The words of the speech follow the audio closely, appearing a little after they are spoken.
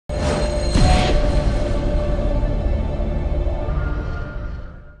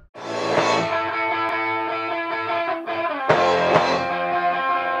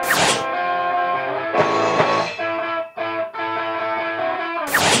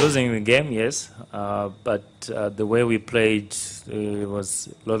Losing the game, yes, but the way we played was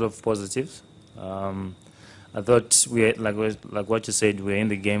a lot of positives. I thought like what you said, we're in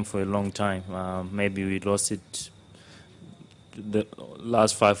the game for a long time. Maybe we lost it the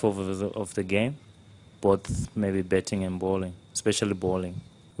last 5 overs of the game, both maybe batting and bowling, especially bowling.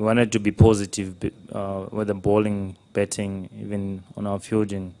 We wanted to be positive, whether bowling, batting, even on our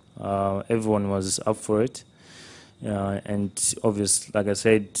fielding. Everyone was up for it. And obviously, like I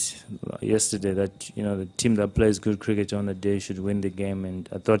said yesterday, that the team that plays good cricket on the day should win the game. And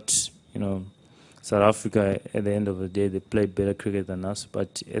I thought South Africa, at the end of the day, they played better cricket than us.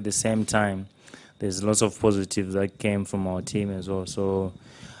 But at the same time, there's lots of positives that came from our team as well. So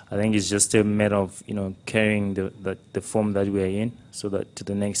I think it's just a matter of carrying the form that we are in, so that to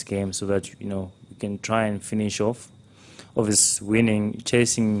the next game, so that we can try and finish off. Obviously, winning,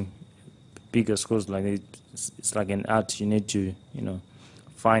 chasing bigger scores like it's like an art. You need to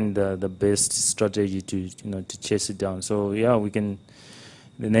find the best strategy to chase it down. So yeah, we can.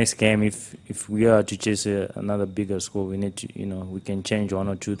 The next game, if we are to chase another bigger score, we need to we can change one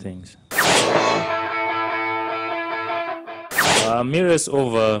or two things. Mirrors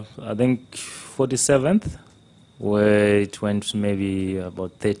over, I think 47th, where it went maybe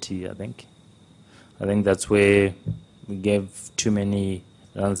about 30. I think that's where we gave too many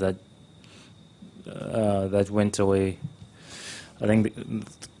runs that went away. I think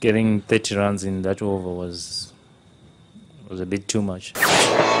getting 30 runs in that over was a bit too much.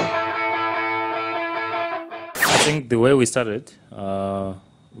 I think the way we started,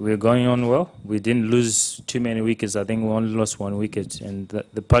 we're going on well. We didn't lose too many wickets. I think we only lost 1 wicket, and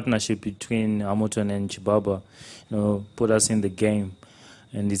the partnership between Hamilton and Chibaba, put us in the game.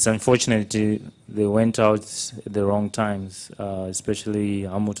 And it's unfortunate they went out at the wrong times, especially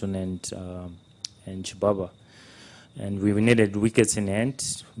Hamilton and Chibaba. And we needed wickets in the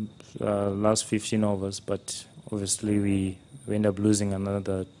end, last 15 overs, but obviously we ended up losing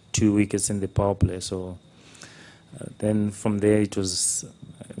another 2 wickets in the power play. So then from there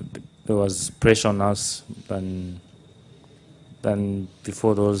there was pressure on us than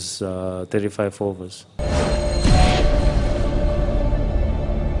before those 35 overs.